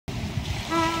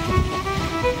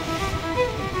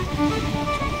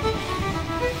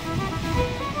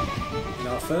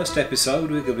first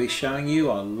episode we're going to be showing you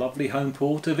our lovely home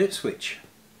port of Ipswich.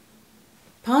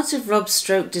 Part of Rob's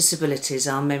stroke disabilities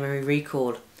are memory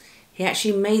recall. He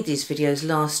actually made these videos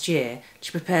last year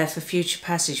to prepare for future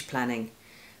passage planning.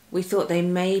 We thought they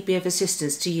may be of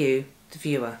assistance to you, the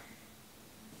viewer.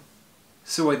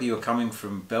 So whether you're coming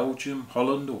from Belgium,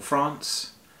 Holland or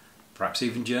France, perhaps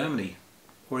even Germany,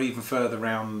 or even further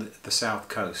around the south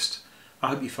coast, I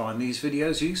hope you find these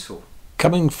videos useful.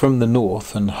 Coming from the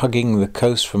north and hugging the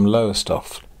coast from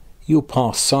Lowestoft, you'll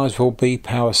pass Sizewell B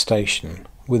Power Station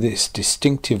with its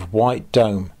distinctive white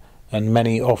dome and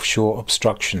many offshore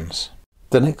obstructions.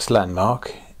 The next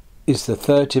landmark is the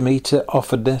 30-metre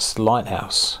Offerness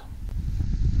Lighthouse.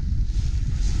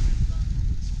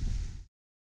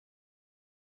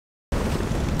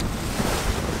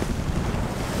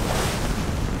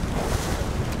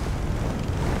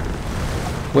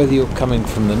 Whether you're coming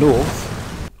from the north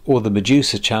or the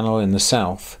Medusa Channel in the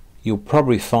south, you'll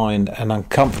probably find an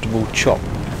uncomfortable chop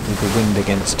with the wind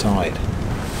against tide.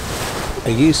 A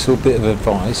useful bit of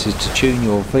advice is to tune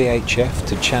your VHF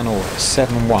to channel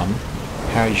 7.1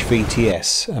 Harwich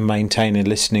VTS and maintain a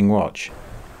listening watch.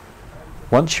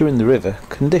 Once you're in the river,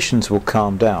 conditions will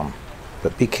calm down,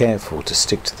 but be careful to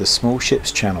stick to the small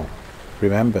ship's channel.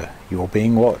 Remember, you're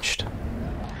being watched.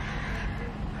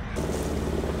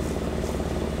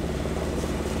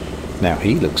 Now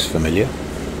he looks familiar.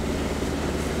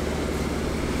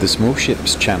 The small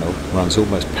ship's channel runs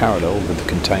almost parallel with the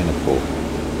container port.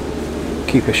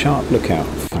 Keep a sharp lookout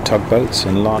for tugboats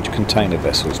and large container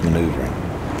vessels manoeuvring.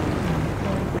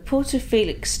 The Port of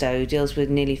Felixstowe deals with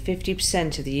nearly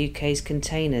 50% of the UK's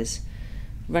containers.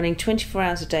 Running 24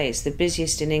 hours a day, it's the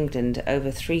busiest in England. Over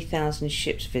 3,000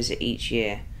 ships visit each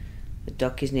year. The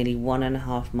dock is nearly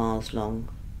 1.5 miles long.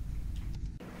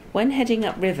 When heading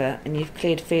upriver and you've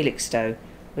cleared Felixstowe,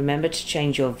 remember to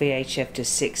change your VHF to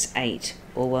 6.8,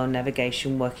 Orwell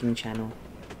Navigation Working Channel.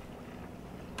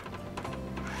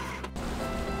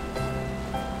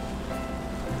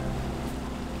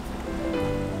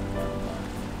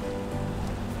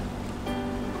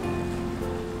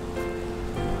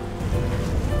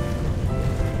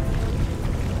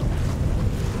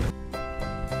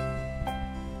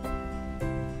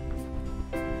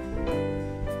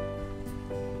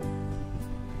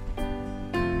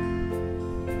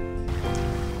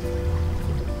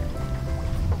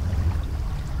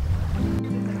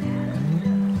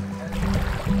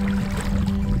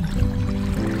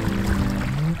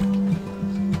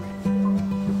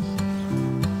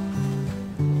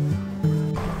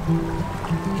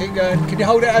 Keep going. Can you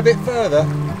hold it a bit further?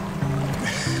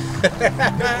 That's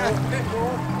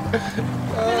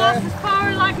as far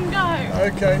as I can go.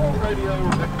 Okay.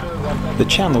 The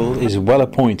channel is well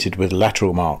appointed with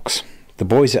lateral marks. The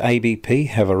boys at ABP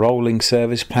have a rolling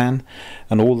service plan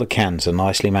and all the cans are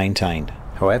nicely maintained.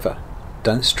 However,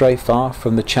 don't stray far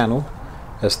from the channel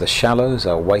as the shallows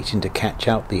are waiting to catch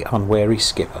out the unwary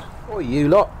skipper. Oi you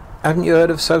lot, haven't you heard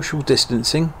of social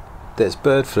distancing? There's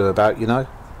bird flu about, you know.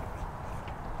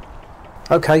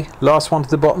 Okay, last one to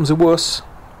the bottom's a wuss.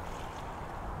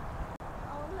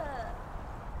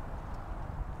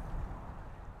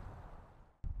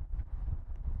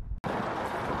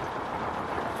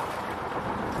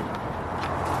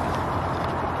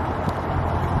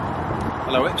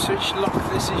 Hello Ipswich, lock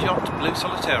this is yacht Blue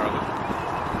Solitaire.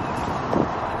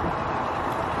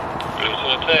 Blue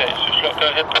Solitaire, Ipswich lock, go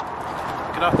ahead.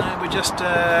 Good afternoon, we're just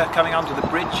coming onto the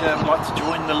bridge. I'd like to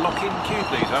join the lock-in queue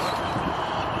please, over.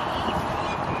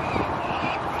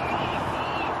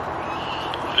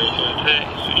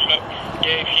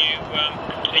 Yeah, if you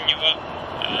continue up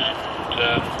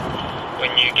and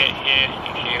when you get here,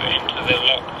 if you enter the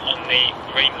lock on the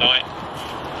green light,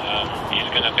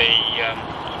 it's going to be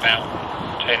about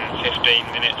 10-15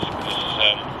 minutes because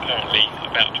currently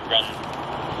about to run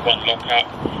one lock up.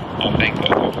 I think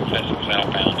got a couple of vessels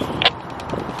outbound.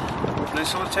 Blue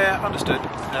Solitaire, understood.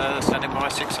 Standing by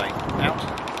 6.8. Out.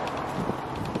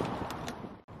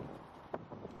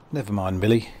 Never mind,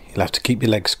 Billy. You'll have to keep your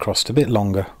legs crossed a bit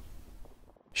longer.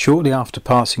 Shortly after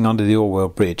passing under the Orwell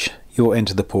Bridge, you'll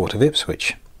enter the port of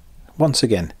Ipswich. Once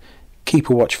again, keep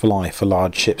a watchful eye for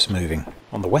large ships moving.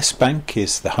 On the west bank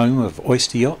is the home of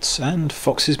Oyster Yachts and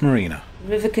Fox's Marina.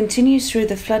 The river continues through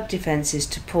the flood defences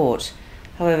to port.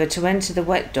 However, to enter the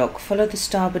wet dock, follow the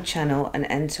starboard channel and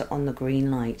enter on the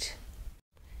green light.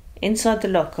 Inside the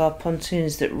lock are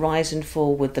pontoons that rise and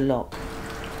fall with the lock.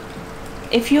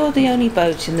 If you're the only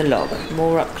boat in the lock,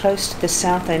 moor up close to the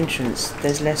south entrance.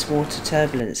 There's less water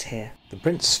turbulence here. The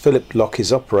Prince Philip lock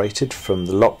is operated from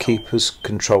the lockkeeper's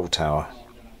control tower.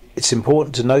 It's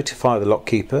important to notify the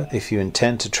lockkeeper if you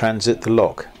intend to transit the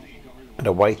lock. and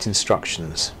await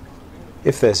instructions.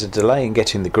 If there's a delay in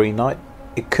getting the green light,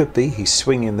 it could be he's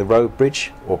swinging the road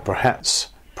bridge, or perhaps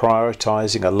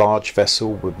prioritising a large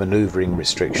vessel with manoeuvring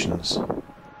restrictions.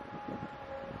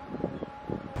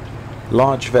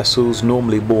 Large vessels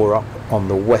normally moor up on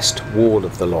the west wall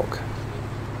of the lock.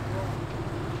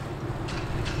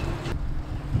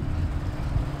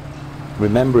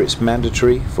 Remember, it's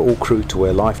mandatory for all crew to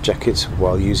wear life jackets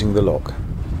while using the lock.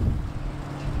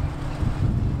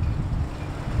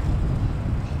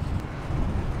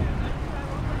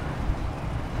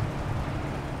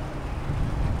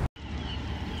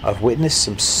 I've witnessed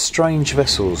some strange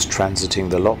vessels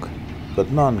transiting the lock, but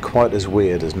none quite as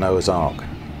weird as Noah's Ark.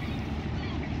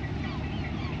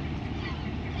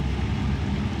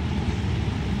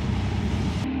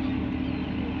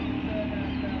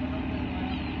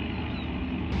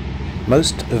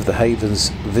 Most of the haven's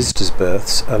visitors'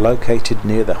 berths are located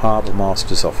near the Harbour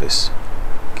Master's office.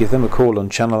 Give them a call on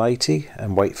Channel 80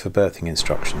 and wait for berthing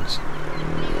instructions.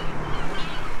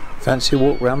 Fancy a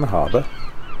walk round the harbour?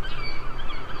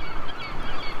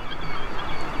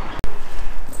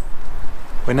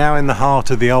 We're now in the heart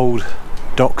of the old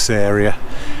docks area.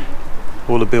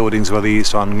 All the buildings where they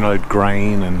used to unload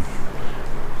grain and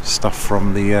stuff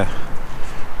from the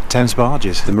Thames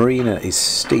barges. The marina is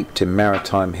steeped in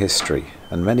maritime history,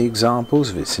 and many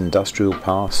examples of its industrial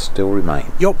past still remain.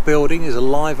 Yacht building is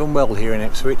alive and well here in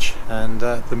Ipswich, and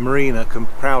the marina can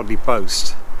proudly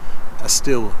boast a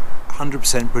still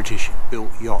 100% British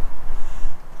built yacht,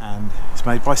 and it's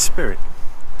made by Spirit.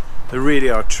 They really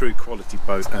are a true quality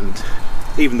boat, and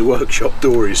even the workshop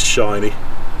door is shiny.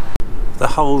 The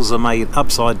hulls are made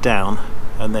upside down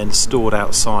and then stored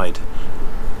outside.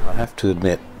 I have to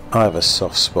admit, I have a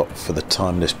soft spot for the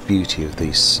timeless beauty of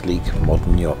these sleek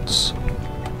modern yachts.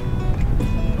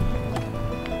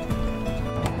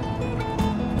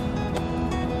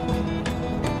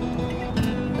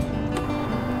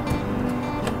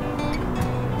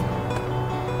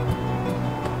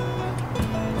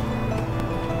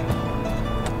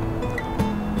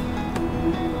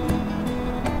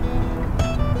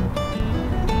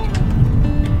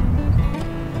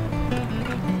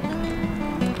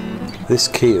 This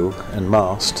keel and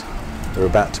mast are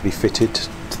about to be fitted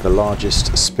to the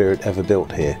largest Spirit ever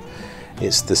built here.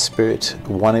 It's the Spirit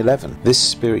 111. This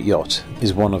Spirit yacht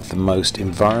is one of the most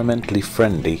environmentally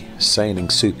friendly sailing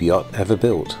super yacht ever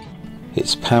built.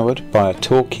 It's powered by a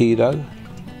Torpedo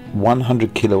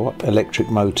 100 kilowatt electric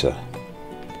motor,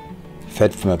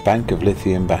 fed from a bank of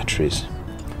lithium batteries.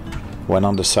 When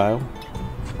under sail,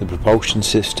 the propulsion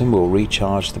system will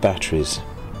recharge the batteries.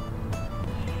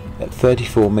 At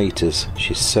 34 metres,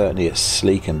 she's certainly a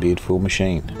sleek and beautiful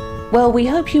machine. Well, we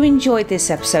hope you enjoyed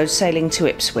this episode Sailing to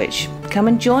Ipswich. Come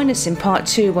and join us in part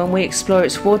 2 when we explore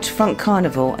its waterfront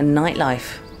carnival and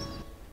nightlife.